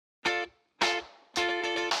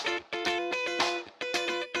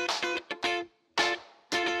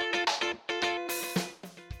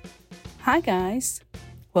Hi guys,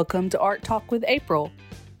 welcome to Art Talk with April,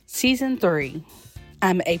 Season 3.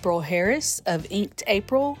 I'm April Harris of Inked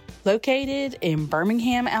April, located in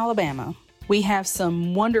Birmingham, Alabama. We have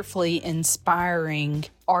some wonderfully inspiring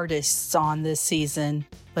artists on this season.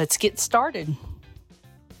 Let's get started.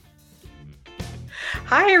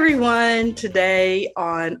 Hi everyone, today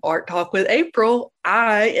on Art Talk with April,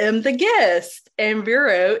 I am the guest and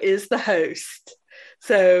Véro is the host.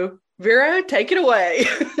 So Véro, take it away.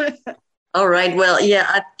 All right. Well, yeah,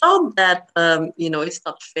 I thought that, it's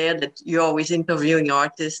not fair that you're always interviewing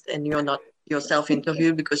artists and you're not yourself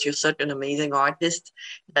interviewed because you're such an amazing artist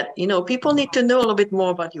that, people need to know a little bit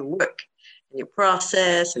more about your work and your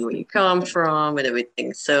process and where you come from and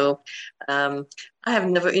everything. So I have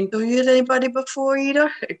never interviewed anybody before either,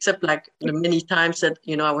 except like the many times that,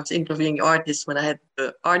 I was interviewing artists when I had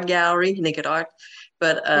the art gallery, Naked Art.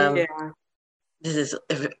 But this is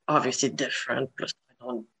obviously different because I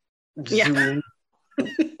don't Zoom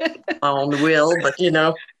my own will, but do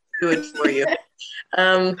it for you.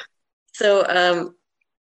 So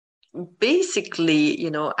basically,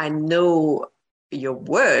 I know your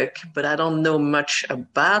work, but I don't know much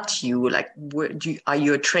about you. Like, are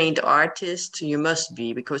you a trained artist? You must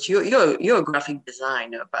be, because you're a graphic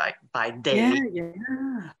designer by day.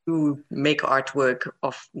 Yeah. You make artwork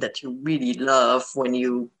of that you really love when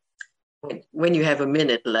you have a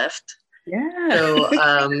minute left.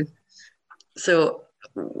 Yeah. So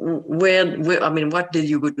where I mean, what did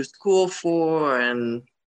you go to school for? And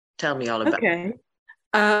tell me all about it.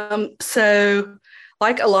 Okay. So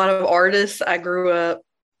like a lot of artists, I grew up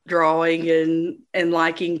drawing and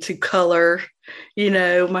liking to color,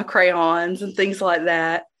 my crayons and things like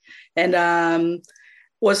that. And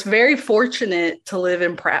was very fortunate to live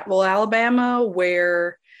in Prattville, Alabama,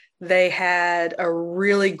 where they had a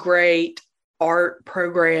really great art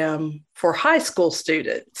program for high school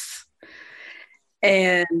students.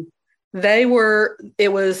 And it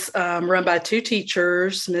was run by two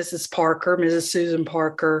teachers, Mrs. Susan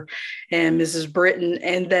Parker, and Mrs. Britton,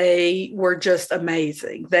 and they were just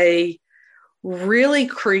amazing. They really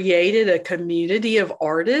created a community of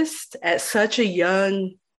artists at such a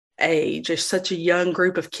young age, or such a young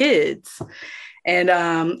group of kids. And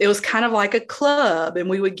it was kind of like a club, and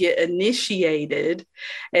we would get initiated,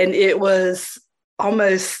 and it was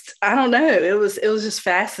almost, I don't know, it was just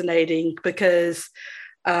fascinating because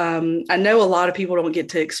I know a lot of people don't get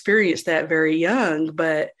to experience that very young,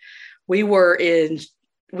 but we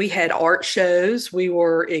had art shows, we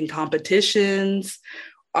were in competitions.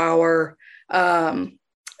 Our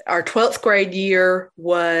 12th grade year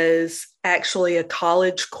was actually a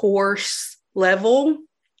college course level.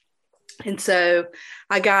 And so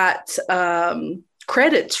I got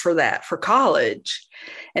credits for that for college.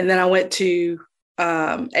 And then I went to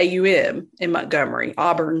AUM in Montgomery,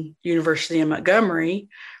 Auburn University in Montgomery,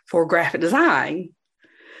 for graphic design.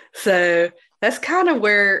 So that's kind of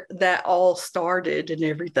where that all started and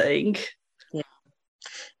everything.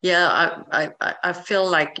 Yeah, I feel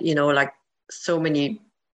like, like so many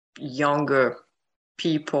younger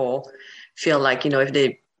people feel like, if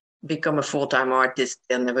they become a full-time artist,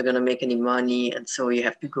 they're never going to make any money. And so you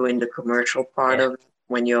have to go in the commercial part of it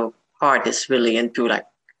when your heart is really into like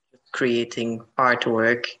creating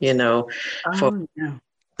artwork, for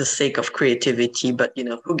the sake of creativity. But,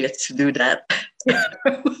 who gets to do that?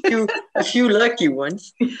 a few lucky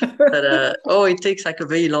ones. But, it takes like a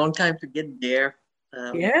very long time to get there.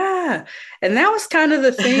 Yeah. And that was kind of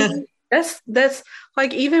the thing. That's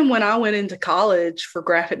like, even when I went into college for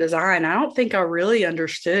graphic design, I don't think I really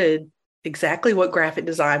understood exactly what graphic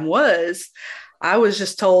design was. I was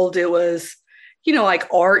just told it was,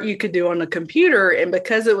 like art you could do on the computer. And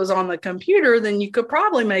because it was on the computer, then you could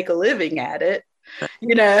probably make a living at it,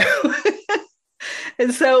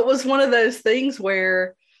 And so it was one of those things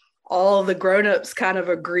where all the grownups kind of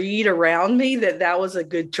agreed around me that was a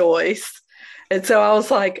good choice. And so I was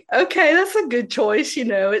like, okay, that's a good choice.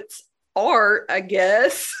 It's art, I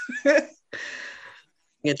guess.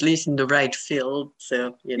 At least in the right field.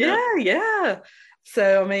 So, Yeah.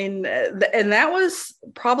 So, I mean, and that was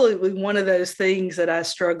probably one of those things that I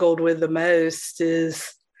struggled with the most,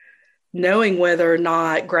 is knowing whether or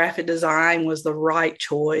not graphic design was the right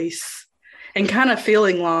choice, and kind of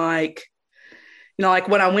feeling like, like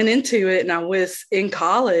when I went into it and I was in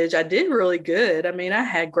college, I did really good. I mean, I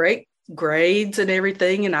had great grades and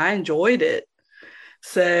everything, and I enjoyed it.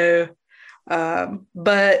 So,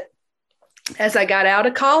 but as I got out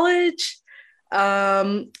of college,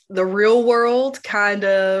 the real world kind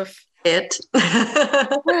of it.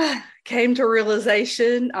 came to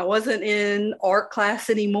realization I wasn't in art class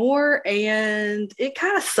anymore, and it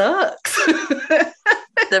kind of sucks.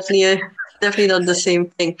 Definitely, definitely not the same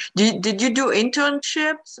thing. Did you do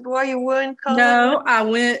internships while you were in college? No, I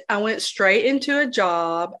went straight into a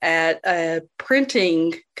job at a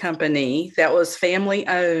printing company that was family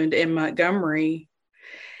owned in Montgomery.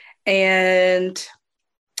 And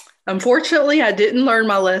unfortunately, I didn't learn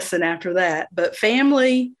my lesson after that. But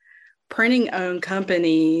family printing owned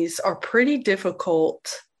companies are pretty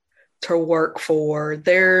difficult to work for.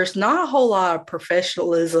 There's not a whole lot of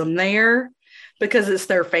professionalism there because it's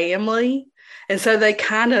their family. And so they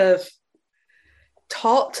kind of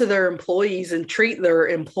talk to their employees and treat their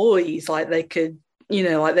employees like they could,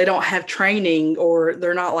 like they don't have training or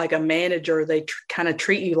they're not like a manager. They kind of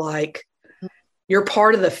treat you like you're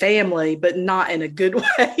part of the family, but not in a good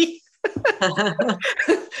way.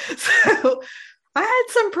 So I had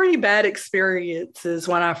some pretty bad experiences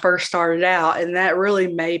when I first started out, and that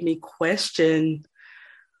really made me question,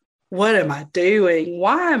 what am I doing?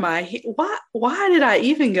 Why am I why did I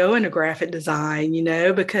even go into graphic design,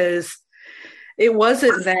 because it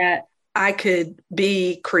wasn't that I could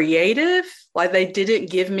be creative. Like they didn't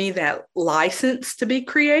give me that license to be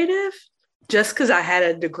creative just because I had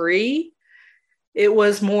a degree. It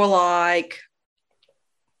was more like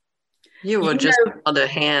you were just other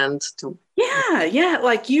hands to. Yeah.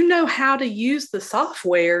 Like, how to use the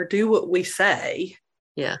software, do what we say.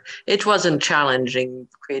 Yeah, it wasn't challenging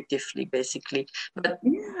creatively, basically. But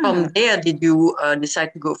from there, did you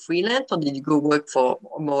decide to go freelance or did you go work for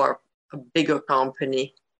a bigger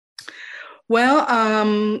company? Well,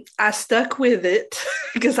 I stuck with it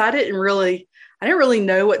because I didn't really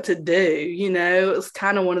know what to do. It was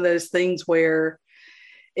kind of one of those things where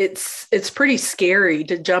it's pretty scary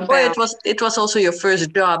to jump out. It was also your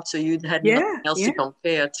first job, so you had nothing else to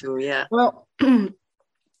compare to. Yeah. Well,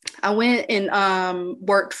 I went and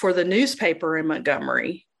worked for the newspaper in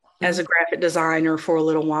Montgomery as a graphic designer for a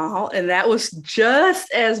little while, and that was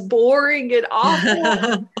just as boring and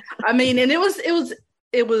awful. I mean, and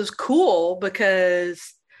it was cool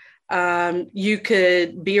because you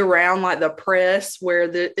could be around like the press where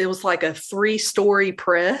it was like a 3-story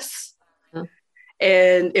press.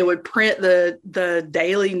 And it would print the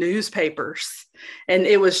daily newspapers, and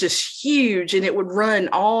it was just huge, and it would run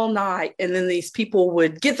all night. And then these people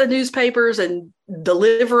would get the newspapers and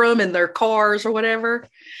deliver them in their cars or whatever.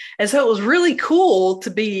 And so it was really cool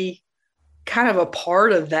to be kind of a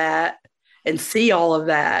part of that and see all of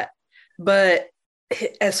that. But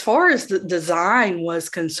as far as the design was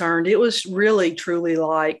concerned, it was really truly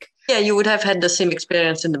like, yeah, you would have had the same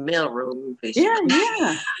experience in the mailroom, basically.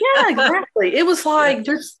 Yeah, exactly. It was like,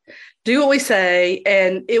 just do what we say.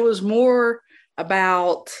 And it was more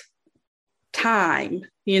about time,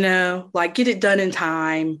 like get it done in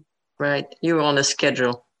time. Right. You were on a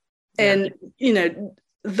schedule. And,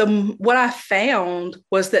 what I found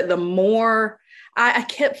was that the more I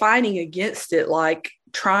kept fighting against it, like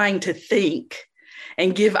trying to think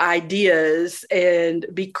and give ideas and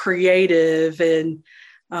be creative and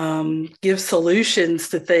give solutions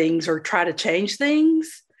to things or try to change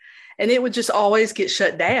things. And it would just always get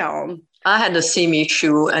shut down. I had the same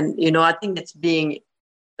issue. And, I think it's being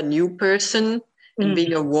a new person and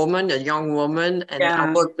being a woman, a young woman. And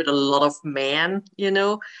I worked with a lot of men,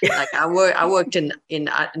 like I worked in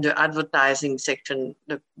the advertising section,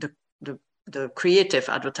 the creative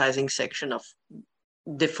advertising section of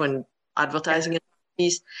different advertising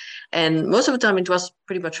piece. And most of the time it was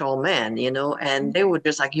pretty much all men, and they would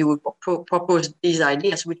just like, you would propose these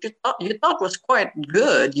ideas, which you thought was quite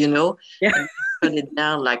good, and put it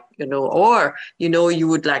down like, or, you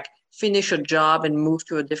would like finish a job and move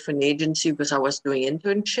to a different agency because I was doing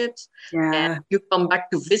internships. And you come back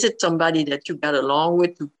to visit somebody that you got along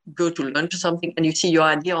with to go to lunch or something, and you see your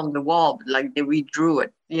idea on the wall, but like they redrew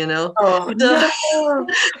it, Oh, no.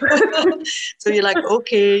 So you're like,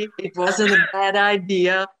 okay, it wasn't a bad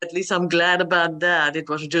idea. At least I'm glad about that. It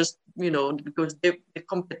was just, because the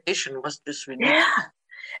competition was just ridiculous.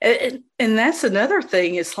 Yeah. And that's another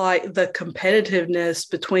thing. It's like the competitiveness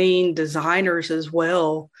between designers as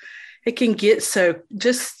well. It can get it's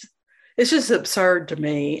just absurd to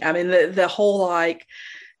me. I mean, the whole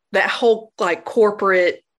that whole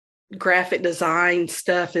corporate graphic design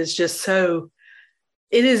stuff is just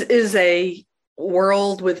it is a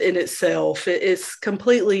world within itself. It's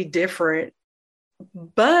completely different.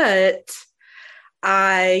 But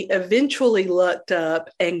I eventually looked up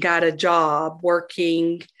and got a job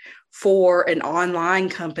working for an online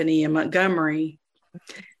company in Montgomery.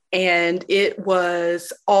 And it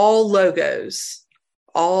was all logos,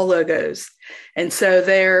 all logos. And so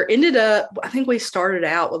there ended up, I think we started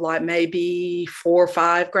out with like maybe 4 or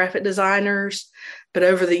 5 graphic designers, but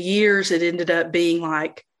over the years, it ended up being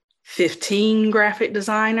like 15 graphic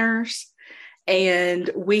designers. And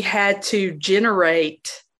we had to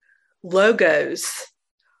generate logos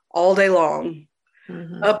all day long,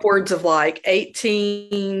 upwards of like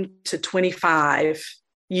 18 to 25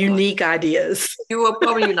 unique ideas. You were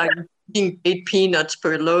probably like being paid peanuts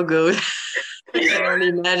per logo. I can only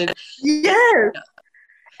imagine. Yes.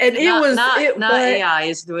 And it was now AI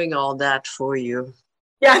is doing all that for you.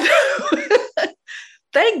 Yeah.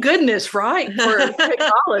 Thank goodness, right? For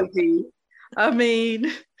technology. I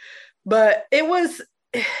mean, but it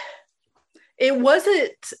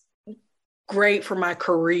wasn't great for my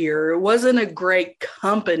career. It wasn't a great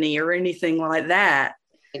company or anything like that.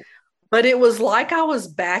 But it was like I was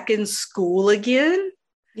back in school again.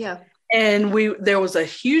 Yeah. And there was a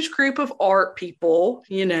huge group of art people,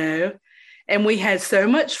 and we had so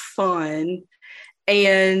much fun.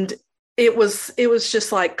 And it was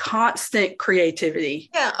just like constant creativity.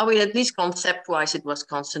 Yeah, I mean, at least concept-wise, it was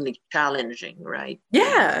constantly challenging, right?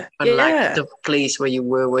 Yeah. Unlike the place where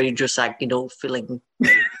you just like, feeling.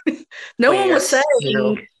 No one was saying,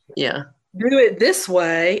 do it this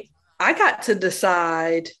way. I got to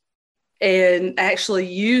decide and actually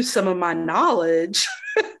use some of my knowledge,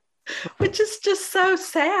 which is just so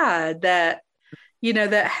sad that,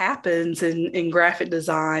 that happens in graphic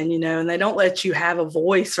design, and they don't let you have a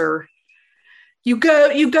voice, or you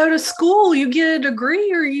go to school, you get a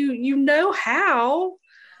degree, or you know how,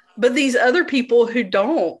 but these other people who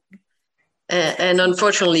don't. And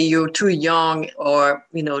unfortunately, you're too young or,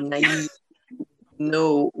 naive to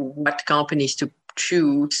know what companies to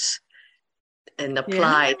choose and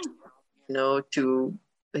apply, to,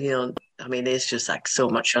 I mean, there's just like so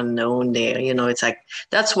much unknown there. It's like,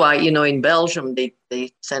 that's why, in Belgium, they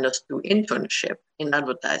send us to internship in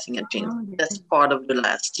advertising agency. Oh, yeah. That's part of the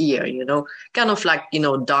last year, kind of like,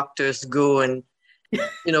 doctors go and,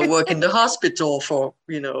 work in the hospital for,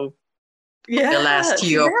 the last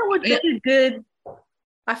year. That would be a good.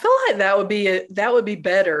 I feel like that would be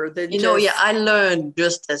better than I learned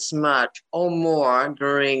just as much or more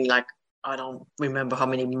during, like, I don't remember how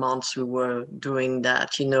many months we were doing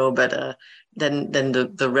that, but then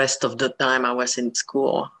the rest of the time I was in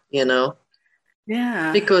school,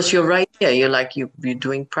 Yeah. Because you're right there. You're like, you're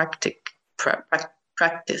doing practice, so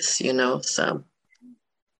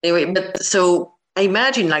anyway, but so I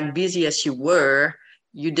imagine, like, busy as you were,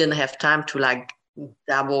 you didn't have time to like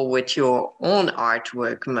dabble with your own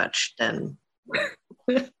artwork much then.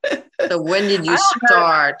 So when did you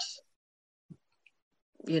start?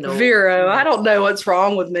 Véro, I don't know what's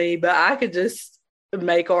wrong with me, but I could just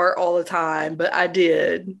make art all the time, but I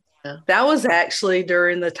did. Yeah. That was actually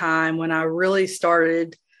during the time when I really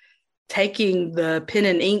started taking the pen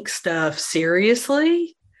and ink stuff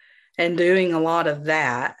seriously and doing a lot of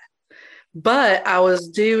that. But I was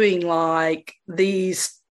doing like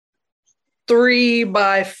these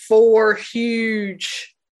 3x4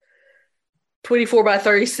 huge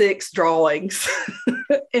 24x36 drawings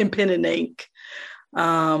in pen and ink.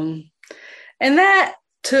 And that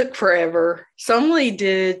took forever. So I only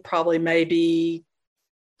did probably maybe,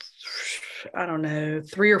 I don't know,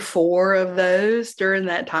 3 or 4 of those during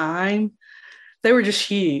that time. They were just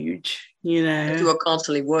huge, You were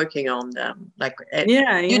constantly working on them. Like,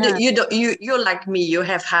 yeah. You're like me. You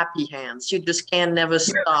have happy hands. You just can never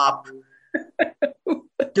stop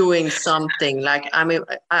doing something. Like, I mean,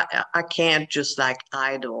 I can't just like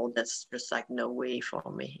idle. That's just like no way for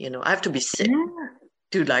me. I have to be sick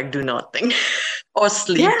to like do nothing or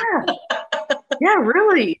sleep. Yeah,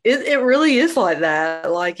 really. It really is like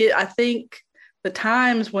that. Like, I think the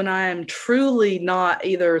times when I am truly not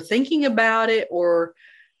either thinking about it or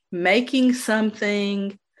making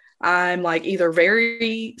something, I'm like either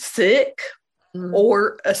very sick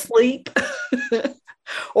or asleep.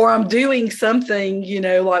 Or I'm doing something,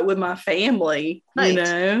 like with my family, right.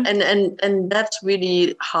 And that's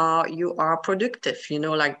really how you are productive.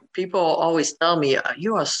 Like, people always tell me,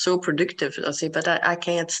 you are so productive. I say, but I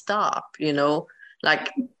can't stop,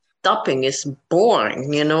 like stopping is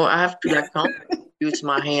boring. I have to like use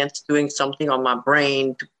my hands doing something on my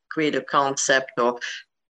brain to create a concept or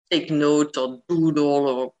take notes or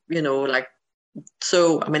doodle or, like,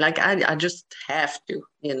 so, I mean, like, I just have to,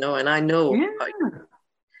 and I know.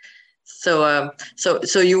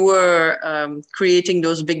 So you were creating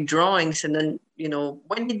those big drawings, and then,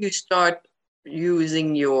 when did you start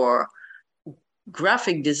using your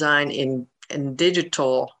graphic design in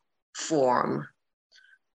digital form?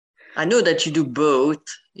 I know that you do both,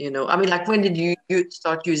 I mean, like when did you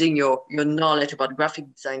start using your knowledge about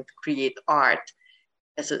graphic design to create art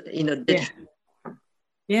as a, digital?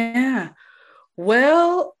 Yeah.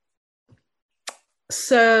 Well,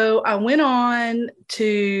 so I went on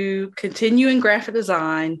to continue in graphic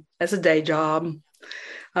design as a day job.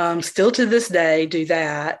 Still to this day, do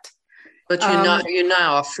that. But you're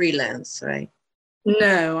now a freelance, right?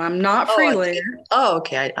 No, I'm not Oh, freelance.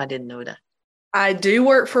 okay. I didn't know that. I do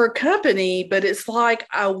work for a company, but it's like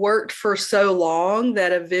I worked for so long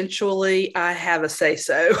that eventually I have a say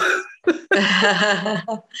so.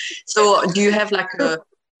 So do you have like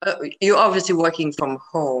you're obviously working from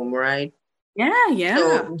home, right? Yeah, yeah.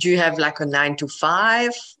 So do you have like a 9 to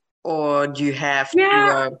 5, or do you have to?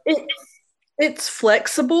 Yeah, it's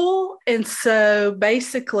flexible. And so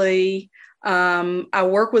basically, I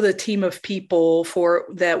work with a team of people for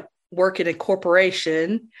that work in a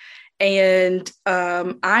corporation, and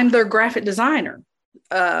I'm their graphic designer.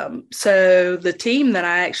 So the team that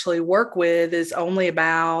I actually work with is only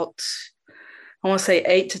about, I want to say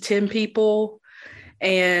 8 to 10 people.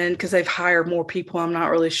 And because they've hired more people, I'm not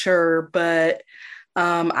really sure, but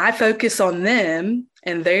I focus on them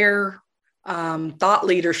and their thought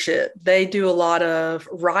leadership. They do a lot of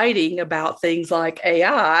writing about things like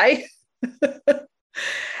AI.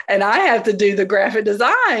 And I have to do the graphic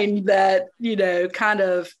design that, kind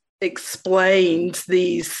of explains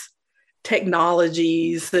these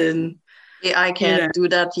technologies and I can't do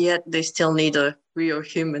that yet. They still need a real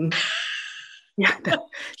human. yeah,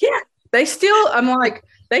 yeah. They still, I'm like,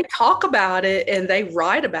 they talk about it and they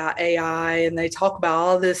write about AI and they talk about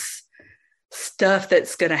all this stuff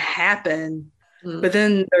that's going to happen. But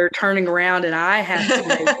then they're turning around and I have to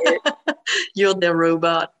make it. You're the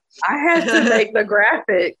robot. I have to make the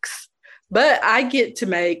graphics, but I get to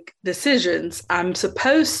make decisions. I'm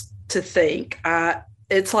supposed to think.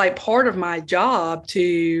 It's like part of my job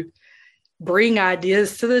to bring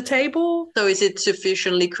ideas to the table. So is it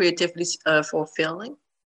sufficiently creatively fulfilling?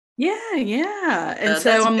 Yeah, yeah. And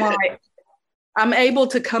so I'm good. Like, I'm able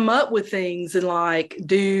to come up with things and like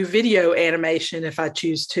do video animation if I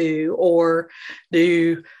choose to, or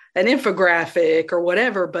do an infographic or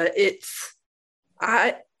whatever. But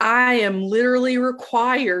I am literally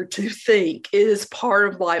required to think. It is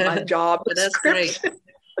part of like my job. That's great.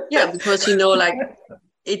 Yeah, because like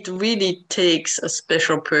it really takes a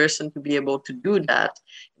special person to be able to do that.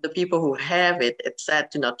 The people who have it, it's sad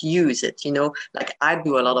to not use it. Like I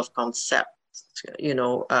do a lot of concepts.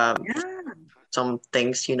 Some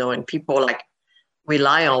things, and people like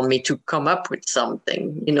rely on me to come up with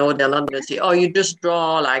something. They're not going to say, "Oh, you just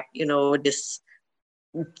draw like this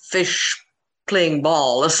fish playing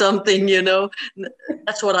ball or something."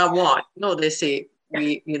 That's what I want. No, they say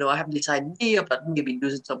I have this idea, but maybe do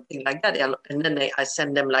something like that, and then I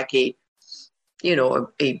send them like a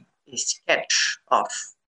sketch of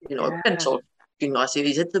a pencil. I say,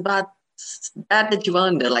 is it about that you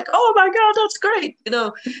want? And they're like, oh my god, that's great.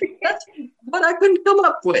 That's what I couldn't come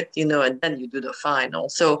up with. And then you do the final.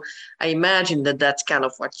 So I imagine that that's kind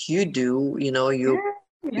of what you do. You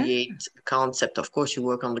create a concept. Of course, you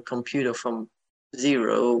work on the computer from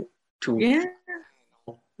zero to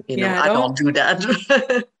I don't do that.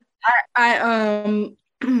 I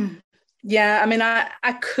yeah, I mean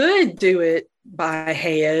I could do it by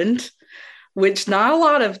hand, which not a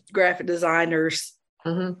lot of graphic designers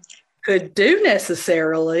could do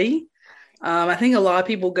necessarily. I think a lot of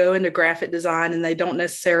people go into graphic design and they don't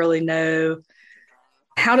necessarily know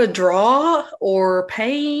how to draw or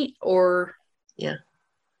paint or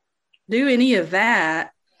do any of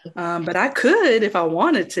that. But I could if I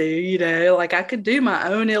wanted to, like I could do my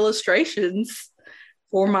own illustrations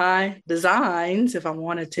for my designs if I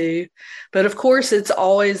wanted to. But of course, it's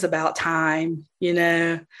always about time.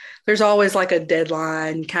 There's always like a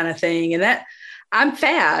deadline kind of thing. And that I'm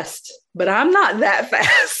fast, but I'm not that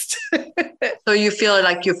fast. So you feel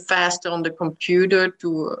like you're faster on the computer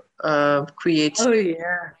to create? Oh,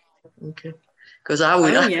 yeah. Okay. Because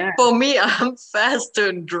for me, I'm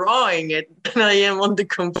faster drawing it than I am on the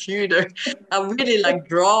computer. I really like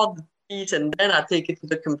draw the piece and then I take it to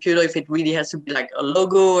the computer. If it really has to be like a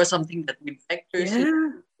logo or something that with vectors,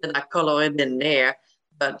 then I color it in there.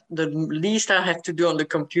 But the least I have to do on the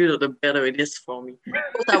computer, the better it is for me.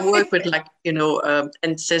 Because I work with like,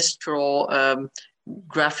 ancestral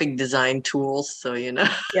graphic design tools. So,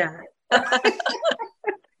 Yeah.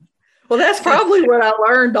 Well, that's probably what I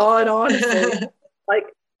learned on, honestly. Like,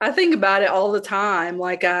 I think about it all the time.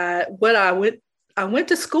 Like, I went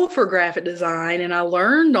to school for graphic design and I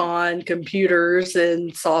learned on computers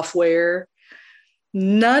and software,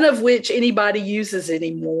 none of which anybody uses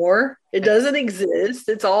anymore. It doesn't exist.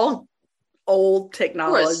 It's all old Of course,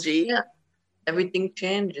 technology. yeah. Everything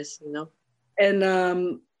changes, And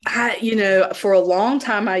for a long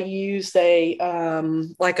time I used a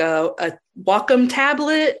Wacom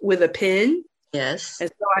tablet with a pen. Yes. And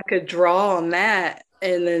so I could draw on that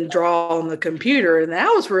and then draw on the computer. And that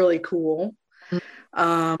was really cool.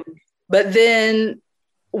 Um, but then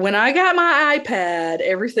when I got my iPad,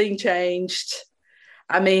 everything changed.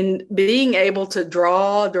 I mean, being able to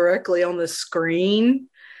draw directly on the screen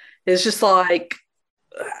is just like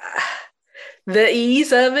the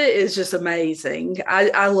ease of it is just amazing.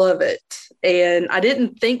 I love it. And I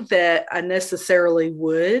didn't think that I necessarily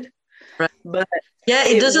would, Right. but yeah,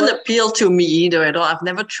 it doesn't appeal to me either at all. I've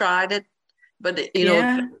never tried it, but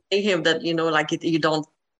thinking that like you don't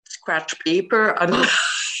scratch paper. I don't.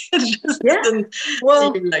 It just doesn't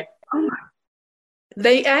seem like.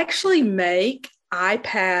 They actually make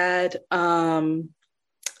iPad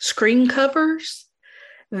screen covers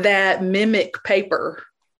that mimic paper. Are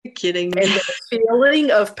you kidding me? And the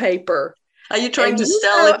feeling of paper. Are you trying to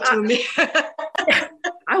sell it to me?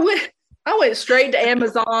 I went straight to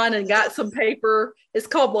Amazon and got some paper. It's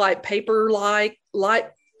called like Paper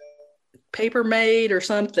Made or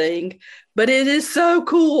something, but it is so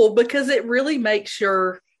cool because it really makes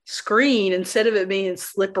your screen, instead of it being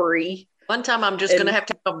slippery. One time I'm just gonna have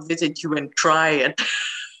to come visit you and try it.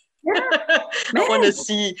 Yeah, I want to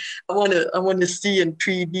see. I want to see in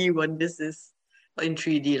 3D when this is in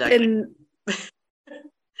 3D. Like, and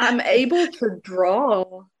I'm able to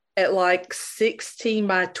draw at like 16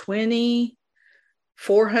 by 20,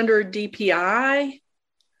 400 DPI.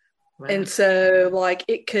 Wow. And so like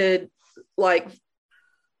it could like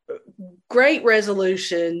great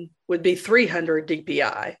resolution would be 300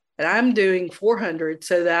 DPI. And I'm doing 400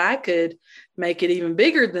 so that I could make it even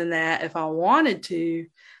bigger than that if I wanted to,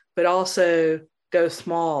 but also go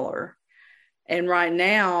smaller. And right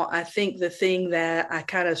now, I think the thing that I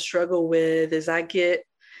kind of struggle with is I get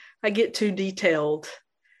too detailed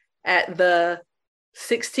at the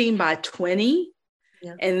 16 by 20.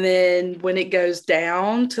 Yeah. And then when it goes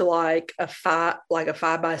down to like a 5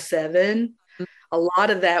 by 7, a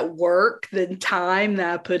lot of that work, the time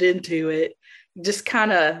that I put into it just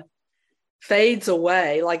kind of fades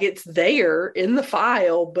away. Like it's there in the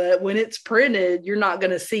file, but when it's printed, you're not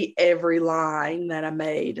going to see every line that I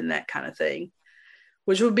made and that kind of thing,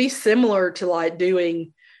 which would be similar to like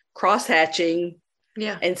doing cross-hatching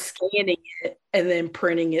and scanning it and then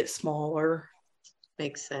printing it smaller.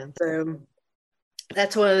 Makes sense. So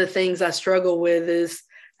that's one of the things I struggle with is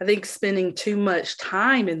I think spending too much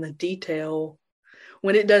time in the detail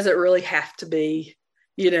when it doesn't really have to be,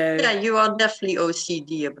 Yeah, you are definitely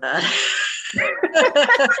OCD about it.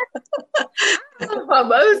 I'm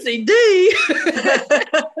OCD.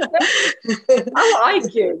 I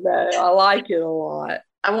like it though. I like it a lot.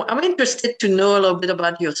 I'm interested to know a little bit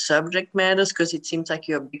about your subject matters because it seems like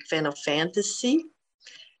you're a big fan of fantasy.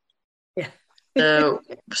 Yeah.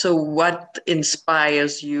 So what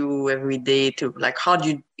inspires you every day to like, how do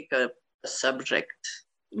you pick a subject?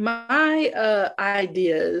 My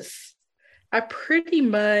ideas, I pretty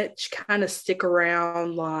much kind of stick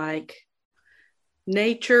around like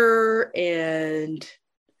nature and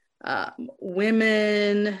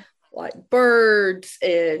women, like birds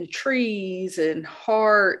and trees and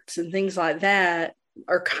hearts and things like that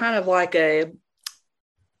are kind of like a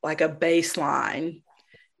baseline,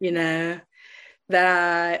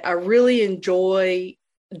 that I really enjoy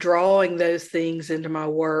drawing those things into my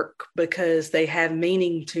work because they have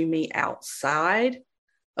meaning to me outside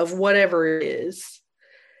of whatever it is.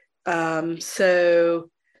 So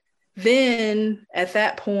then at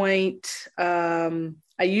that point,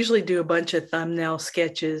 I usually do a bunch of thumbnail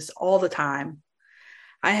sketches all the time.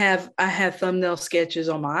 I have thumbnail sketches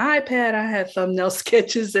on my iPad. I have thumbnail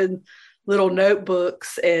sketches in little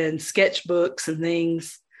notebooks and sketchbooks and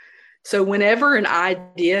things. So whenever an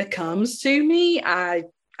idea comes to me, I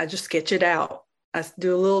just sketch it out. I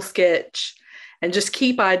do a little sketch and just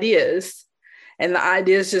keep ideas. And the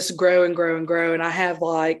ideas just grow and grow and grow. And I have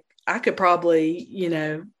I could probably,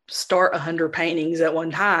 start 100 paintings at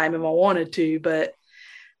one time if I wanted to, but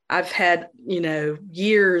I've had,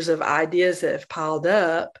 years of ideas that have piled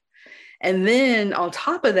up. And then on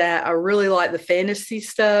top of that, I really like the fantasy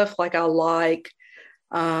stuff. Like I like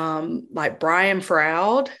Brian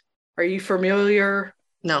Froud. Are you familiar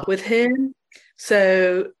with him?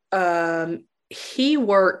 So he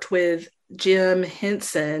worked with Jim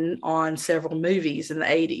Henson on several movies in the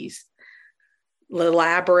 80s. The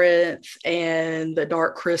Labyrinth and The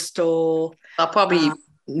Dark Crystal. I'll probably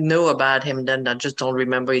know about him then. I just don't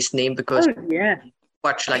remember his name because I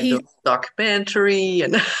watch the documentary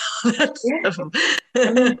and all that stuff.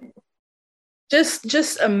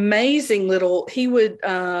 just amazing little, he would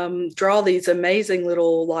draw these amazing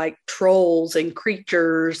little like trolls and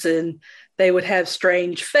creatures, and they would have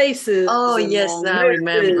strange faces Oh and yes, long I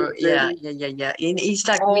remember. noses Yeah, and yeah, yeah, yeah. And he's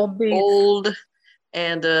like really all these. old,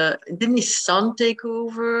 and didn't his son take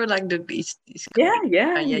over? Like he's Yeah, yeah,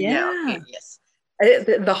 yeah, yeah, yeah. yeah. Okay, yes.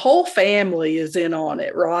 The whole family is in on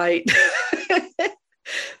it, right?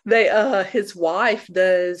 They his wife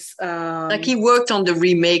does Like he worked on the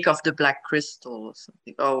remake of the Black Crystal or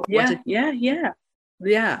something. Oh, was yeah, it? yeah, yeah.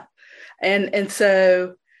 Yeah. And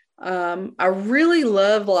so I really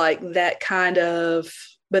love like that kind of,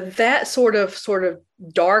 but that sort of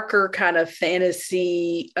darker kind of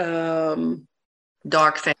fantasy,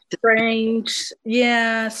 Dark fantasy. strange,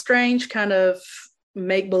 yeah, strange kind of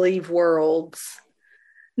make believe worlds.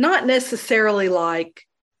 Not necessarily like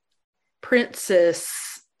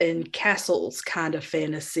princess and castles kind of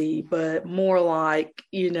fantasy, but more like,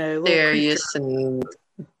 little creature. Serious and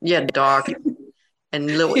yeah, dark and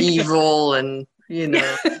a little evil and I a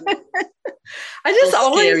just little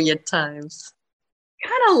always scary at times.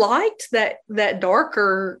 kind of liked that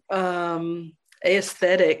darker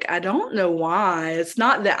aesthetic. I don't know why. It's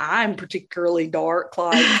not that I'm particularly dark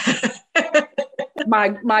like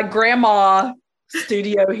my grandma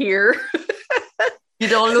studio here. You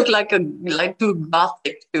don't look like too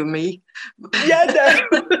gothic to me. Yeah,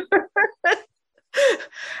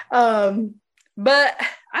 no. But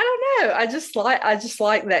I don't know. I just like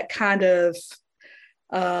that kind of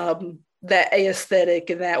that aesthetic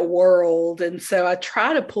and that world. And so I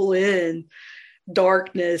try to pull in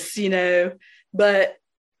darkness, but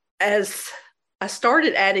as I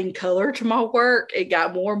started adding color to my work, it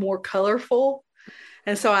got more and more colorful.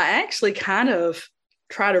 And so I actually kind of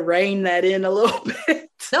try to rein that in a little bit.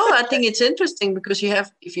 No, I think it's interesting because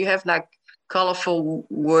if you have like colorful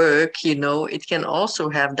work, it can also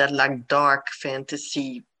have that like dark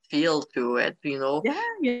fantasy feel to it, Yeah,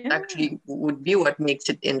 yeah. actually would be what makes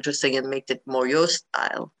it interesting and makes it more your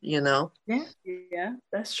style. Yeah, yeah,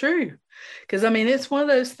 that's true. Because I mean, it's one of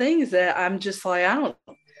those things that I'm just like, I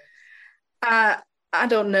I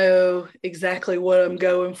don't know exactly what I'm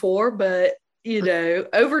going for, but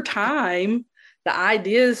over time, the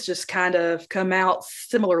ideas just kind of come out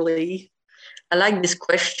similarly. I like this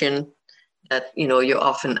question that you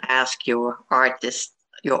often ask your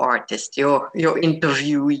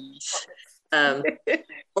interviewees.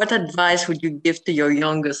 What advice would you give to your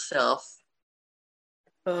younger self,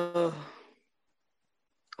 uh,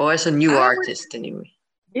 or as a new I would, artist anyway?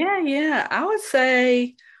 yeah, yeah. I would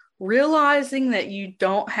say realizing that you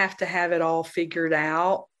don't have to have it all figured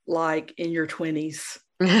out like in your 20s.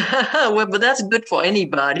 Well, but that's good for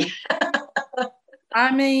anybody.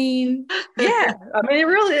 I mean, yeah. I mean, it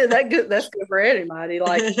really is that good. That's good for anybody.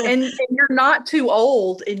 Like, and you're not too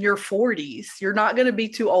old in your 40s. You're not going to be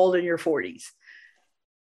too old in your 40s.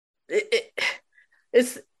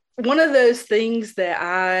 It's one of those things that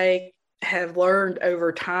I have learned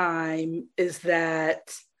over time is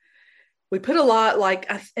that we put a lot like,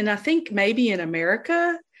 and I think maybe in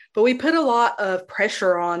America, but we put a lot of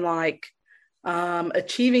pressure on like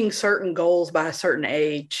achieving certain goals by a certain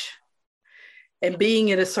age and being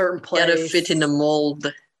in a certain Gotta place. fit in the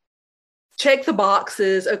mold. Check the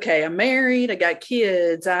boxes. Okay, I'm married. I got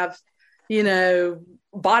kids. I've,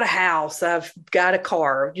 bought a house. I've got a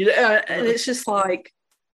car. And it's just like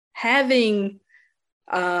having,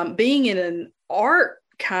 being in an art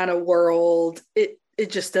kind of world. It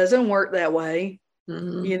just doesn't work that way.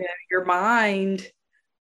 Mm-hmm. Your mind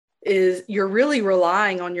you're really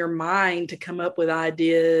relying on your mind to come up with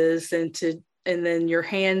ideas and then your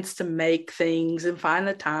hands to make things and find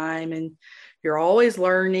the time, and you're always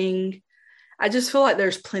learning. I just feel like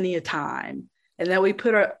there's plenty of time, and that we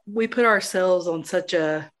put ourselves on such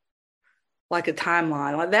a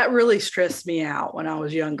timeline. Like that really stressed me out when I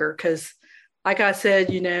was younger because like I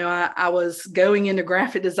said, I was going into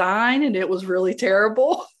graphic design and it was really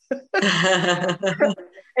terrible.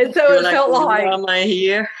 And so You're it like, felt why like, am I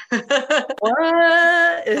here?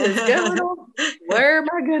 what is going on? Where am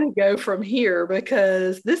I going to go from here?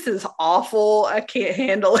 Because this is awful. I can't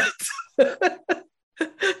handle it.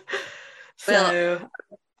 Well,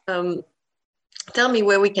 tell me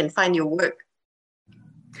where we can find your work.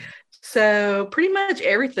 So pretty much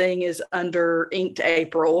everything is under Inked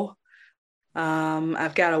April.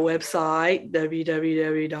 I've got a website,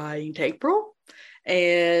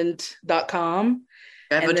 www.inkedapril.com.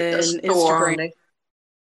 And then Instagram.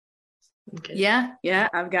 Okay. Yeah.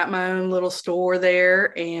 I've got my own little store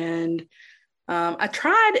there. And I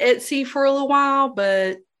tried Etsy for a little while,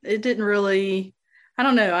 but it didn't really, I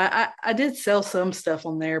don't know. I did sell some stuff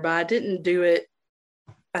on there, but I didn't do it,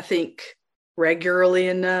 I think, regularly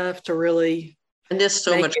enough to really And there's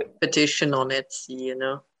so make much it. competition on Etsy.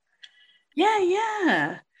 Yeah,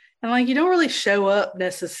 yeah. And like you don't really show up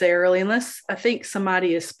necessarily unless I think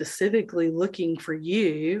somebody is specifically looking for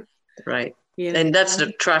you, Right. you And that's know.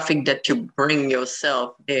 the traffic that you bring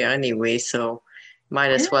yourself there anyway. So might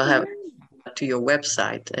Yeah, as well have yeah, it to your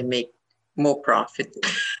website and make more profit.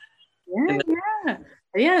 yeah, And yeah.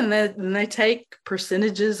 Yeah, and they take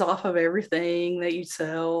percentages off of everything that you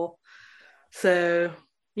sell. So,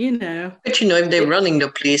 you know, but if they're it, running the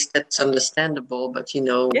place, that's understandable. But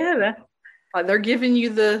yeah, like they're giving you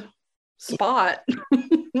the spot.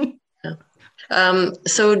 yeah.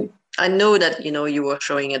 So I know that you were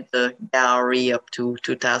showing at the gallery up to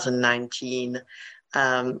 2019.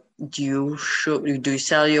 Do you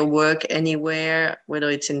sell your work anywhere, whether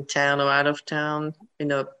it's in town or out of town,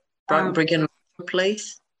 in a Um, brick and mortar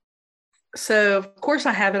place? so of course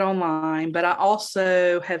I have it online, but I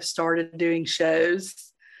also have started doing shows.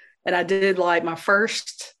 And I did like my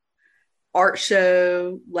first art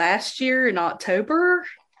show last year in October,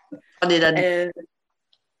 How did I? and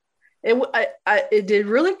it did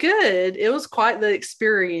really good. It was quite the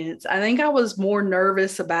experience. I think I was more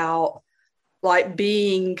nervous about like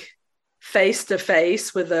being face to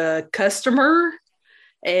face with a customer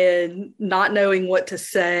and not knowing what to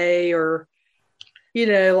say or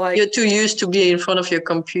You're like too used to be in front of your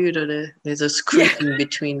computer. There's a yeah. screen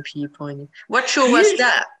between people. What show was Usually,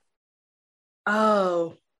 that?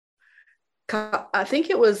 oh, I think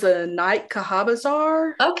it was a night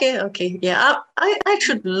Kahabazar. Okay, okay. Yeah, I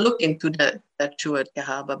should look into that show at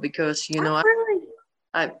Cahaba because, I really,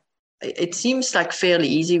 I it seems like fairly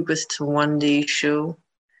easy because it's a 1 day show.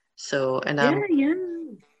 So, and yeah, I'm yeah.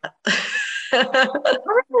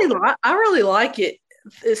 I really like it.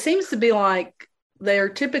 It seems to be like they're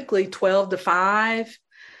typically 12 to 5.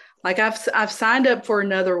 Like I've signed up for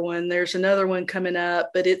another one. There's another one coming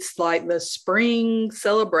up, but it's like the spring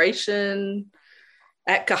celebration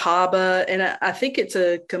at Cahaba, and I think it's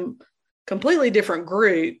a completely different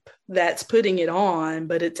group that's putting it on,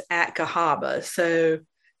 but it's at Cahaba. So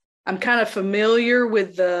I'm kind of familiar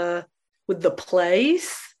with the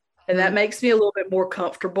place, and that Hmm, makes me a little bit more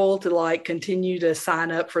comfortable to like continue to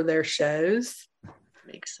sign up for their shows.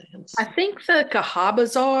 makes I sense. think the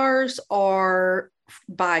Kahabazars are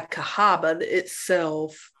by Kahaba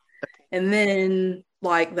itself. And then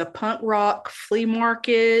like the punk rock flea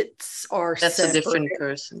markets are That's a separate. different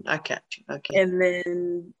person. I catch you. Okay. And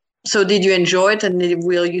then So did you enjoy it and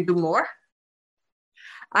will you do more?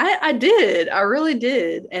 I did. I really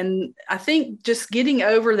did. And I think just getting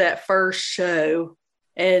over that first show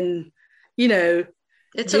and, you know,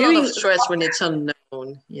 It's a lot of doing stress when it's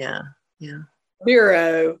unknown. Yeah. Yeah.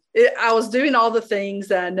 Véro, I was doing all the things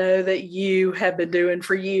that I know that you have been doing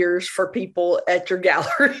for years for people at your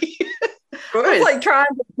gallery. Of I was course. like trying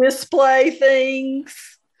to display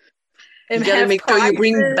things You and got to have make sure you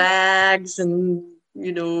bring prices. bags and,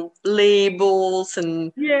 labels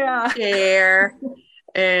and Yeah. chair.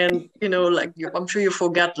 And, like I'm sure you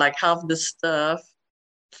forgot like half the stuff.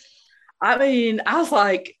 I mean, I was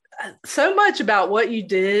like, so much about what you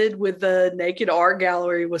did with the Naked Art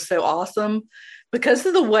Gallery was so awesome because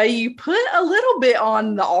of the way you put a little bit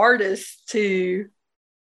on the artists to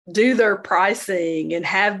do their pricing and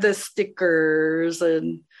have the stickers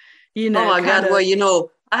and, Oh my kind God. Well, of,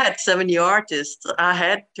 I had 70 artists. I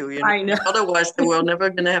had to, I know. otherwise they were never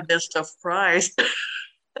going to have their stuff priced,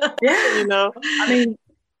 Yeah. you know. I mean,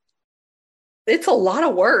 it's a lot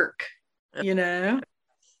of work, you know?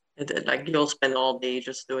 Like you'll spend all day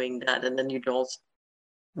just doing that. And then you don't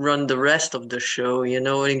run the rest of the show,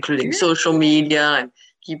 including Yeah. social media and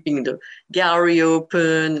keeping the gallery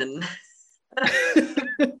open and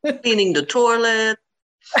cleaning the toilet.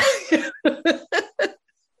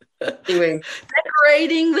 Anyway,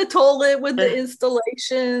 Decorating the toilet with the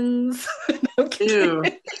installations. No ew,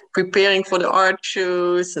 kidding. preparing for the art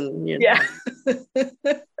shows and Yeah.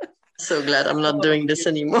 so glad I'm not doing this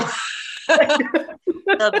anymore.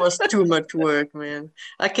 That was too much work, man.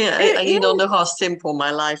 I can't. You It don't is. know how simple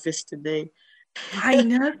my life is today. I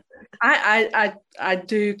know. I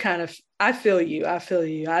do kind of. I feel you. I feel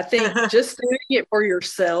you. I think just doing it for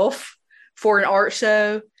yourself for an art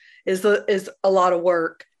show is a lot of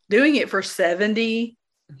work. Doing it for 70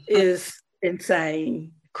 is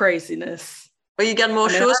insane craziness. Well, you got more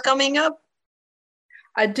I mean, shows coming up?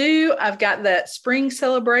 I do. I've got that spring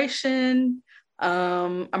celebration.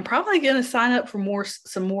 I'm probably going to sign up for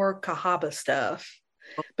some more Cahaba stuff,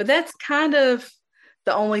 but that's kind of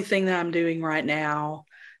the only thing that I'm doing right now.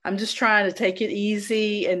 I'm just trying to take it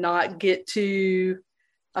easy and not get too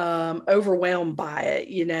overwhelmed by it.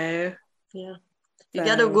 Yeah. You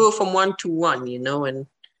got to go from one to one, and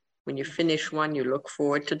when you finish one, you look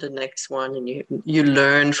forward to the next one, and you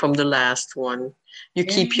learn from the last one. You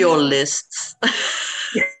keep your lists.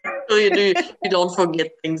 So you don't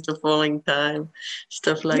forget things the following time,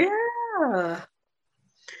 stuff like that.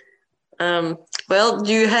 Well,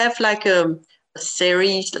 do you have like a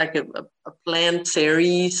series, like a planned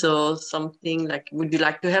series or something? Like, would you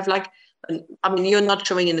like to have like, you're not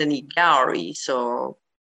showing in any gallery, so.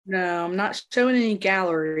 No, I'm not showing any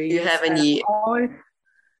galleries. Do you have any? I'm always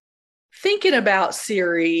thinking about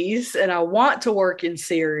series, and I want to work in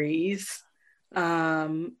series.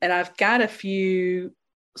 And I've got a few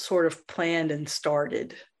sort of planned and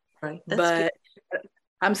started. Right. But good.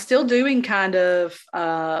 I'm still doing kind of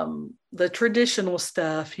the traditional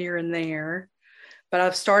stuff here and there. But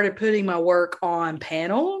I've started putting my work on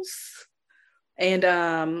panels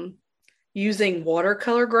and using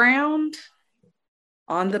watercolor ground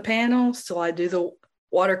on the panels. So I do the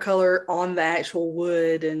watercolor on the actual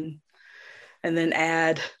wood and then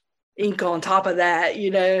add ink on top of that,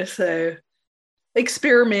 so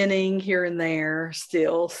experimenting here and there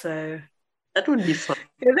still. So that would be fun.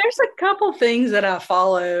 There's a couple things that I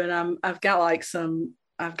follow, and I've gotten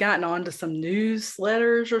onto some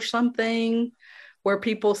newsletters or something where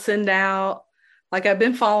people send out, like I've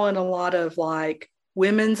been following a lot of like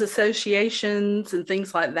women's associations and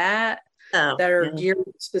things like that that are geared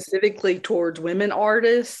specifically towards women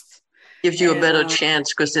artists. Gives you a better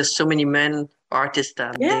chance because there's so many men artists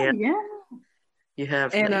out there. Yeah. You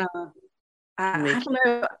have and I don't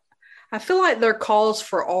know. I feel like their calls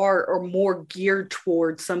for art are more geared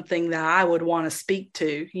towards something that I would want to speak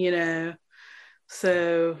to,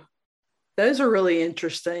 So those are really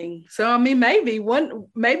interesting. So, maybe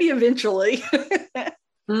eventually.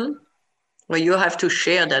 Well, you have to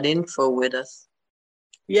share that info with us.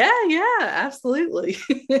 Yeah, absolutely.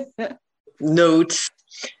 Notes.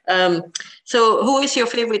 So who is your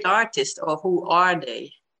favorite artist, or who are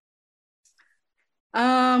they?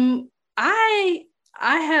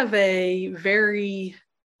 I have a very,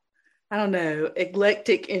 I don't know,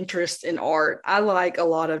 eclectic interest in art. I like a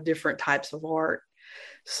lot of different types of art.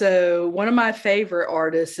 So one of my favorite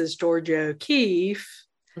artists is Georgia O'Keeffe.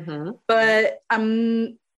 Mm-hmm. But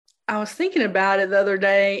I was thinking about it the other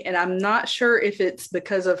day, and I'm not sure if it's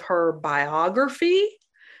because of her biography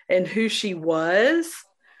and who she was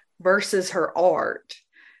versus her art,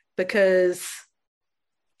 because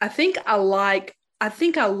I think I liked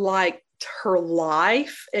her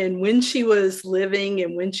life and when she was living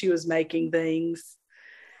and when she was making things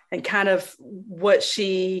and kind of what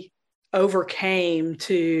she overcame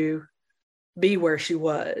to be where she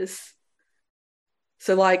was.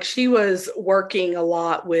 So like she was working a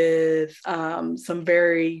lot with some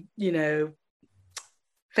very,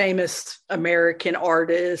 famous American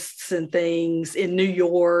artists and things in New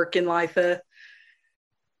York in like the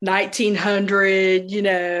 1900,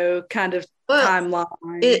 kind of timeline.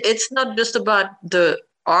 It's not just about the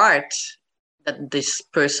art that this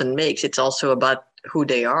person makes. It's also about who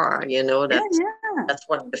they are, That's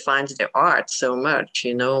what defines their art so much,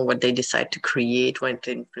 what they decide to create, what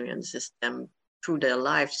influences them through their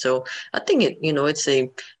life. So I think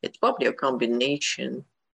it's probably a combination.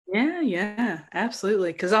 Yeah,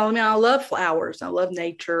 absolutely. Because I love flowers. I love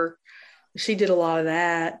nature. She did a lot of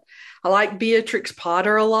that. I like Beatrix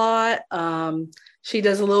Potter a lot. She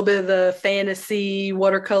does a little bit of the fantasy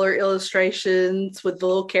watercolor illustrations with the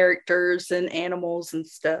little characters and animals and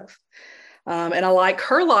stuff. And I like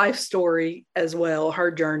her life story as well,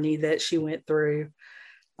 her journey that she went through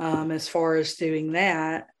as far as doing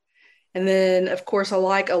that. And then, of course, I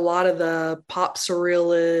like a lot of the pop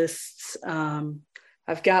surrealists.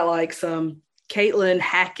 I've got like some Caitlin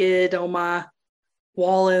Hackett on my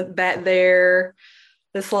wall back there.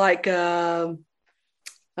 It's like the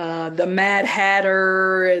Mad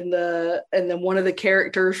Hatter and then one of the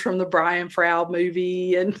characters from the Brian Froud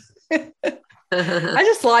movie, and I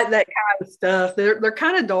just like that kind of stuff. They're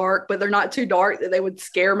kind of dark, but they're not too dark that they would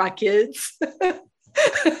scare my kids.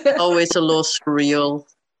 Always a little surreal.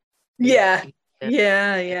 Yeah.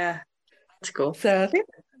 That's cool. So I think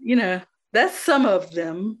that's some of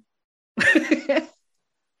them.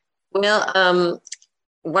 Well,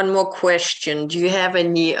 one more question. Do you have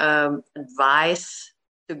any advice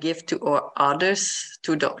to give to others,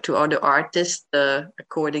 to other artists,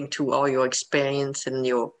 according to all your experience and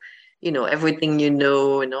your, everything and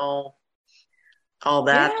all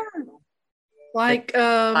that? Yeah. Like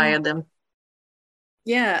inspire them.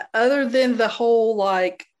 Yeah, other than the whole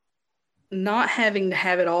like not having to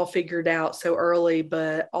have it all figured out so early,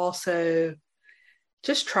 but also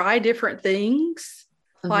just try different things.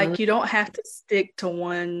 Mm-hmm. Like you don't have to stick to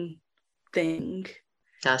one thing.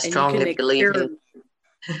 I and you can strongly believe in.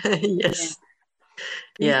 Yes.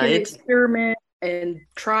 you Yeah, can it's experiment and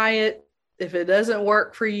try it. If it doesn't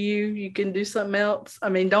work for you, you can do something else. I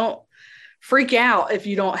mean, don't freak out if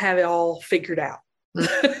you don't have it all figured out.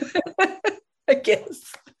 I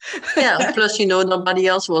guess. yeah. Plus, nobody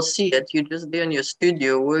else will see it. You're just there in your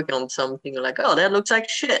studio working on something. You're like, oh, that looks like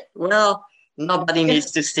shit. Well, nobody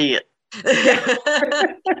needs to see it.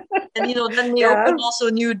 Yeah. And then they Yeah. open also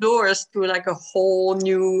new doors to like a whole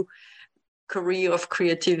new career of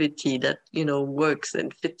creativity that works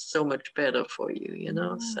and fits so much better for you.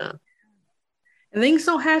 So. And things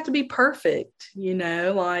don't have to be perfect,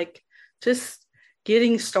 like just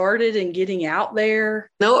getting started and getting out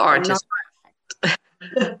there. No And not artist.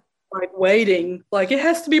 like waiting, like it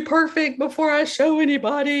has to be perfect before I show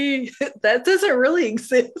anybody. That doesn't really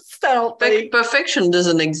exist, I don't think. Perfection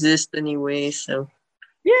doesn't exist anyway, so.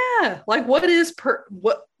 Yeah, like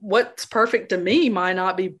what's perfect to me might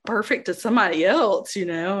not be perfect to somebody else,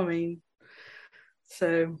 I mean,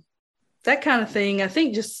 so that kind of thing. I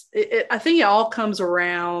think I think it all comes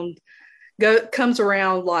around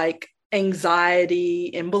like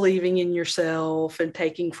anxiety and believing in yourself and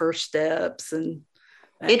taking first steps, and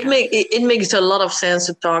it makes a lot of sense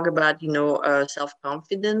to talk about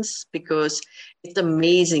self-confidence, because it's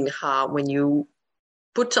amazing how when you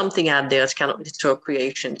put something out there, it's your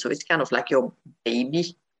creation, so it's kind of like your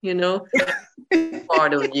baby,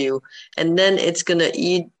 part of you, and then it's gonna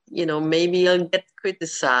eat, maybe you'll get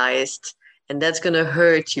criticized, and that's gonna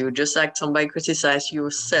hurt you, just like somebody criticized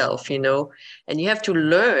yourself, and you have to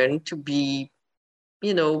learn to be,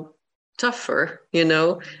 tougher,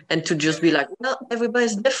 and to just be like, well,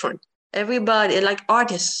 everybody's different. Everybody, like,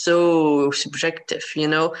 art is so subjective,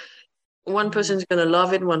 one person's gonna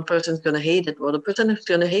love it, one person's gonna hate it, or the person who's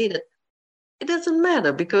gonna hate it, it doesn't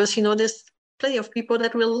matter, because there's plenty of people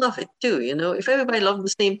that will love it too. If everybody loved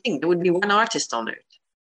the same thing, there would be one artist on earth.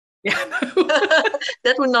 Yeah.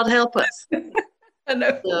 That would not help us. I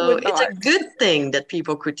know. So it's a good thing that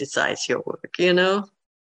people criticize your work,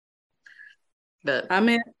 But I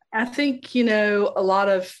mean, I think, a lot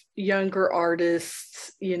of younger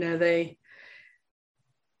artists, they're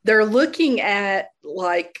looking at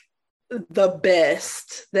like the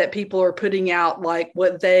best that people are putting out, like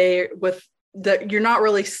you're not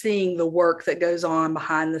really seeing the work that goes on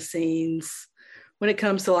behind the scenes when it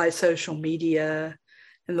comes to like social media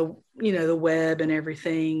and the web and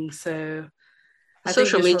everything. So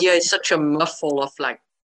social media is such a muffle of like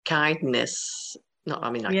kindness. No, I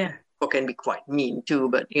mean, yeah, people can be quite mean too,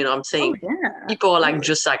 but I'm saying people are like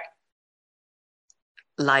just like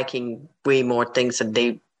liking way more things that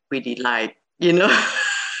they really like,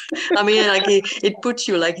 I mean, like it puts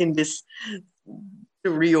you like in this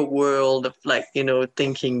real world of like,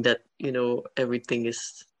 thinking that, everything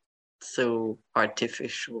is so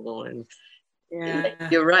artificial, and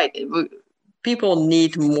you're right. People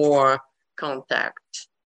need more contact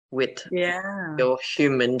with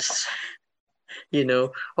humans,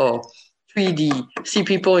 or 3D, see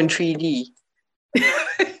people in 3D.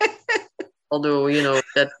 Although,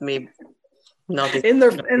 that may not in the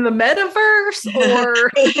metaverse, or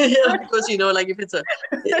because like if it's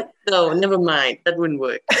no, never mind, that wouldn't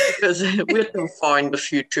work, because we're too far in the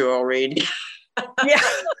future already. Yeah.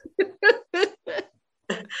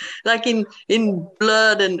 Like in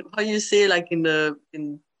blood, and how you say, like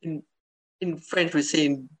in French we say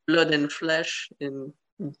in blood and flesh, in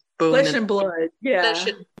bone flesh and blood. Yeah,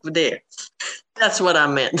 flesh there. That's what I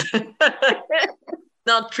meant.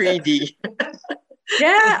 Not 3D.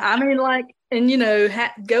 Yeah, I mean, like, and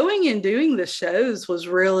going and doing the shows was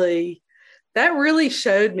really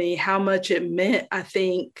showed me how much it meant, I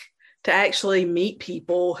think, to actually meet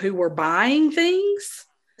people who were buying things,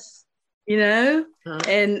 and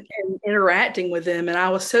interacting with them. And I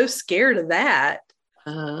was so scared of that.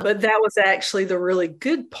 But that was actually the really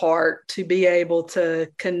good part, to be able to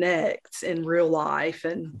connect in real life.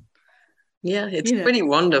 And yeah, it's pretty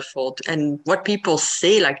wonderful. And what people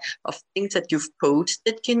say, like, of things that you've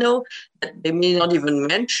posted, that they may not even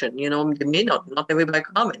mention, they may not everybody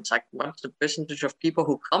comments. Like, what's the percentage of people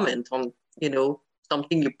who comment on,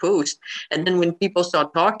 something you post? And then when people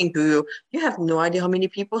start talking to you, you have no idea how many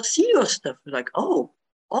people see your stuff. You're like, oh,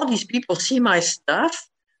 all these people see my stuff,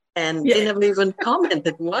 and they never even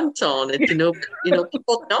commented once on it.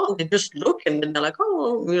 People don't. They just look, and then they're like,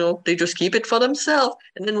 oh, they just keep it for themselves.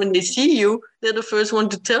 And then when they see you, they're the first one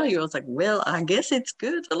to tell you. I was like, well, I guess it's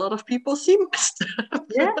good. A lot of people see my stuff.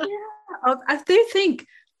 Yeah. I do think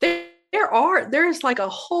there's like a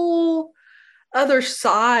whole other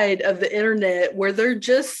side of the internet where they're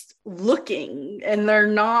just looking, and they're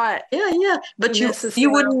not. But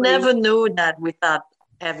you would never know that without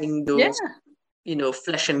having Yeah. those,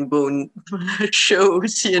 flesh and bone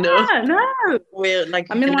shows, Yeah, no. where like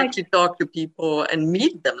I you mean, can like, actually talk to people and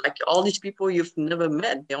meet them. Like all these people you've never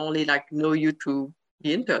met, they only like know you through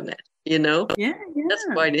the internet, yeah, That's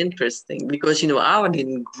yeah. quite interesting because, I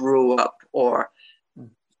didn't grow up or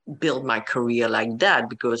build my career like that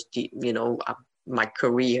because, my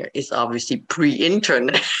career is obviously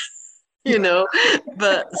pre-internet,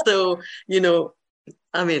 but so,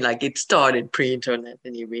 I mean, like it started pre-internet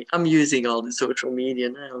anyway. I'm using all the social media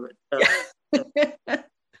now, but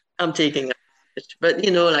I'm taking advantage. But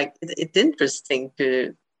like it's interesting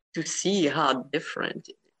to see how different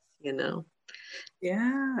it is.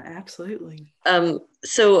 Yeah, absolutely.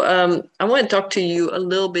 So I want to talk to you a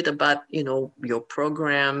little bit about your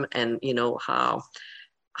program and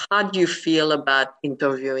how do you feel about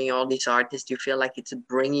interviewing all these artists? Do you feel like it's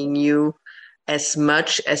bringing you as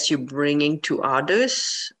much as you're bringing to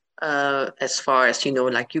others? As far as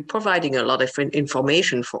like you're providing a lot of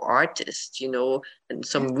information for artists, and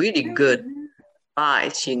some really good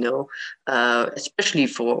advice, especially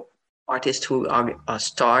for artists who are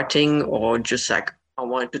starting or just like I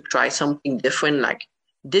want to try something different, like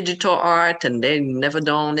digital art, and they've never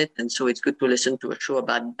done it, and so it's good to listen to a show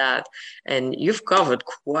about that. And you've covered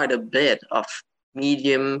quite a bit of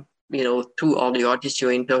medium, through all the artists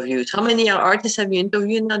you interviewed. How many artists have you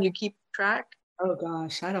interviewed now? Do you keep track? Oh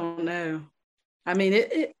gosh, I don't know. I mean,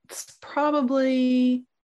 it's probably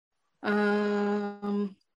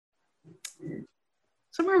um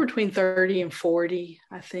somewhere between 30 and 40,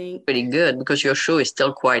 I think. Pretty good because your show is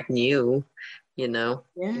still quite new, you know.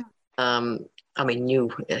 Yeah. I mean, new.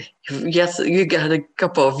 Yes, you got a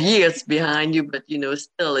couple of years behind you, but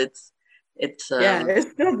still, it's Yeah, it's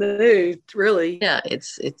still new, really. yeah,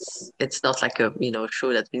 it's not like a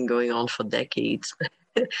show that's been going on for decades.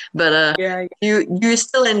 But Yeah. you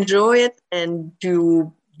still enjoy it, and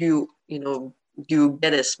do you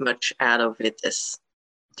get as much out of it as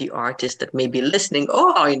the artist that may be listening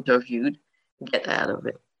or are interviewed get out of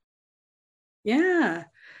it? Yeah.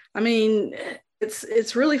 I mean,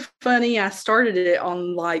 it's really funny. I started it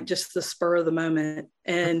on like just the spur of the moment,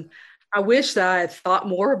 and I wish that I had thought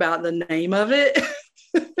more about the name of it.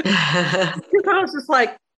 Because I was just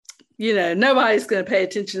like, nobody's going to pay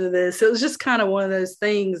attention to this. It was just kind of one of those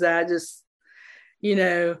things that I just,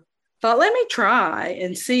 thought, let me try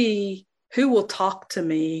and see who will talk to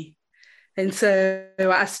me. And so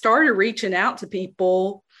I started reaching out to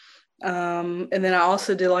people. And then I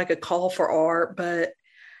also did like a call for art, but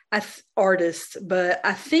artists. But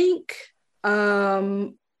I think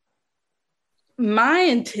my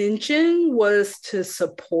intention was to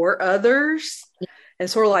support others and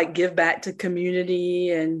sort of like give back to community.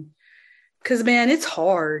 And because, man, it's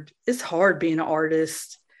hard. It's hard being an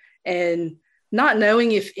artist and not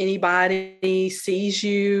knowing if anybody sees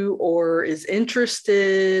you or is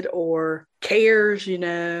interested or cares,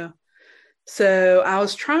 So I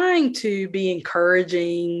was trying to be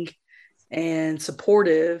encouraging and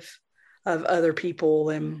supportive of other people.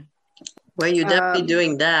 And well, you're definitely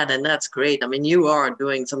doing that, and that's great. I mean, you are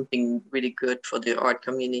doing something really good for the art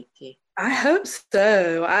community. I hope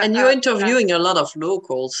so. And you're interviewing a lot of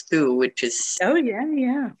locals too, which is... Oh,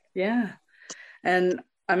 yeah. And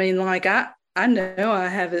I mean, like, I know I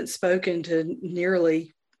haven't spoken to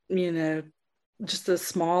nearly, just a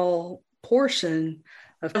small portion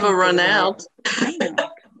of people. Never run out.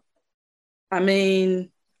 I mean,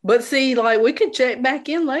 but see, like, we could check back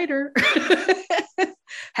in later.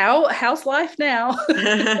 How's life now?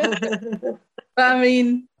 I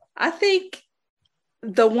mean, I think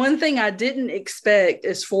the one thing I didn't expect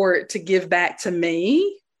is for it to give back to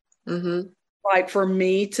me. Mm-hmm. Like for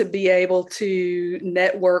me to be able to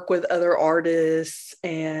network with other artists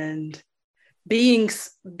and be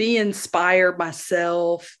inspired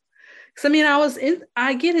myself. Because I mean,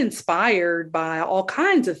 I get inspired by all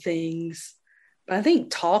kinds of things. But I think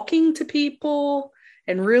talking to people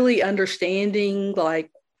and really understanding like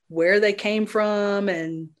where they came from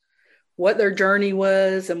and what their journey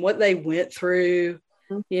was and what they went through,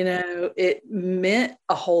 it meant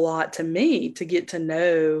a whole lot to me to get to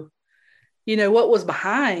know, what was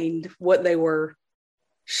behind what they were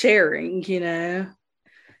sharing,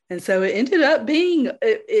 And so it ended up being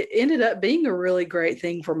a really great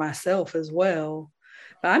thing for myself as well.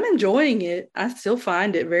 I'm enjoying it. I still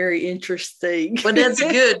find it very interesting. But that's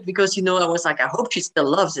good because, I was like, I hope she still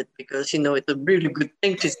loves it because, it's a really good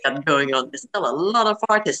thing she's got going on. There's still a lot of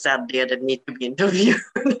artists out there that need to be interviewed.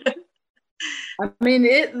 I mean,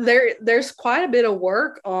 there's quite a bit of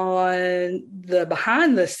work on the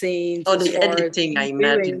behind the scenes. Oh, the editing, I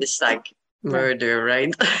imagine, is like murder,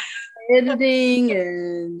 right? editing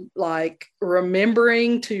and like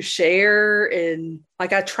remembering to share, and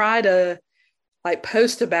like I try to like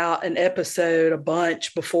post about an episode a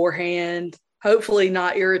bunch beforehand, hopefully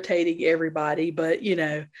not irritating everybody, but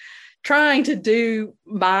trying to do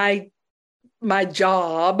my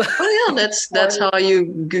job. Oh yeah, that's how you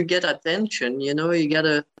get attention. You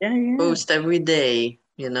gotta post every day.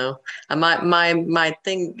 And my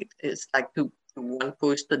thing is like to one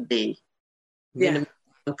post a day, minimum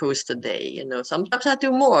one post a day. Sometimes I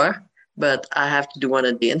do more, but I have to do one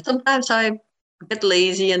a day, and sometimes I get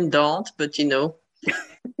lazy and don't. But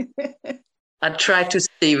I try to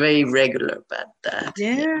stay very regular about that.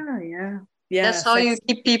 Yeah. That's how you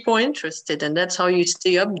keep people interested, and that's how you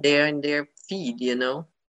stay up there in their feed.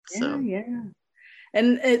 So. Yeah.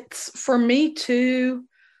 And it's for me too,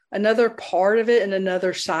 another part of it and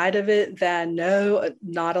another side of it that I know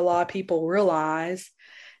not a lot of people realize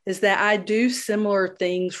is that I do similar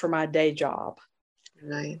things for my day job.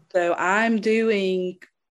 Right. So I'm doing,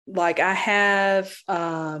 like I have,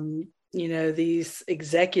 these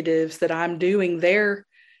executives that I'm doing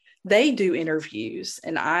they do interviews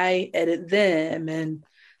and I edit them and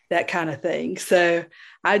that kind of thing. So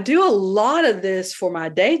I do a lot of this for my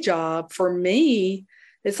day job. For me,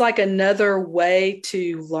 it's like another way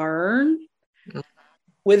to learn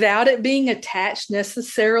without it being attached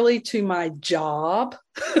necessarily to my job.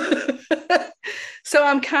 So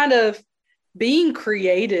I'm kind of being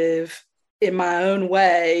creative in my own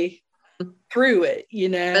way through it,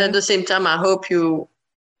 But at the same time, I hope you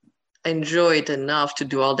enjoy it enough to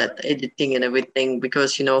do all that editing and everything,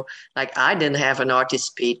 because like I didn't have an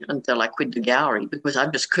artist page until I quit the gallery, because I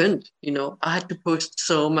just couldn't. I had to post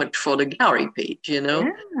so much for the gallery page. Yeah.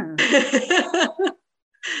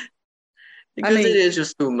 Because it is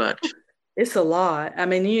just too much. It's a lot. I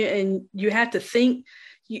mean, you have to think.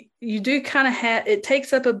 You do kind of have, it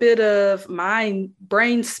takes up a bit of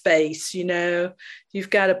brain space. You've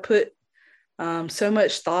got to put so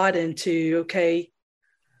much thought into, okay,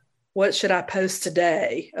 what should I post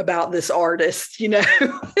today about this artist, Yeah.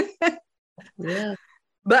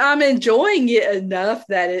 But I'm enjoying it enough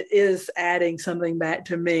that it is adding something back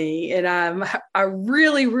to me. And I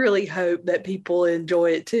really, really hope that people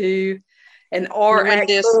enjoy it too and are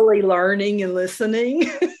actually learning and listening.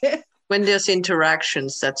 When there's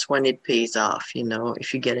interactions, that's when it pays off,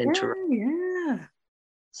 if you get interactions. Yeah.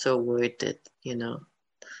 So worth it,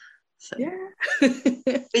 So. Yeah.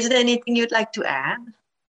 Is there anything you'd like to add?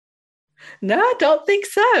 No, I don't think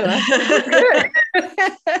so. I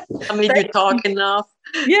made you talk enough.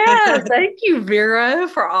 Yeah, thank you, Véro,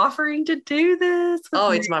 for offering to do this.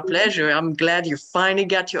 Oh, it's my pleasure. I'm glad you finally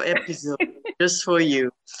got your episode just for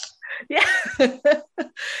you. Yeah.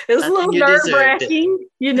 It was a little nerve-wracking,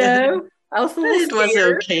 I was a little scared. It was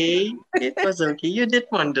okay. It was okay. You did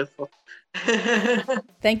wonderful.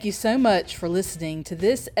 Thank you so much for listening to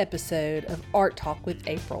this episode of Art Talk with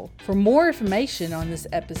April. For more information on this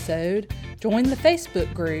episode, join the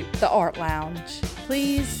Facebook group, The Art Lounge.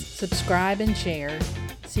 Please subscribe and share.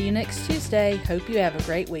 See you next Tuesday. Hope you have a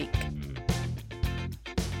great week.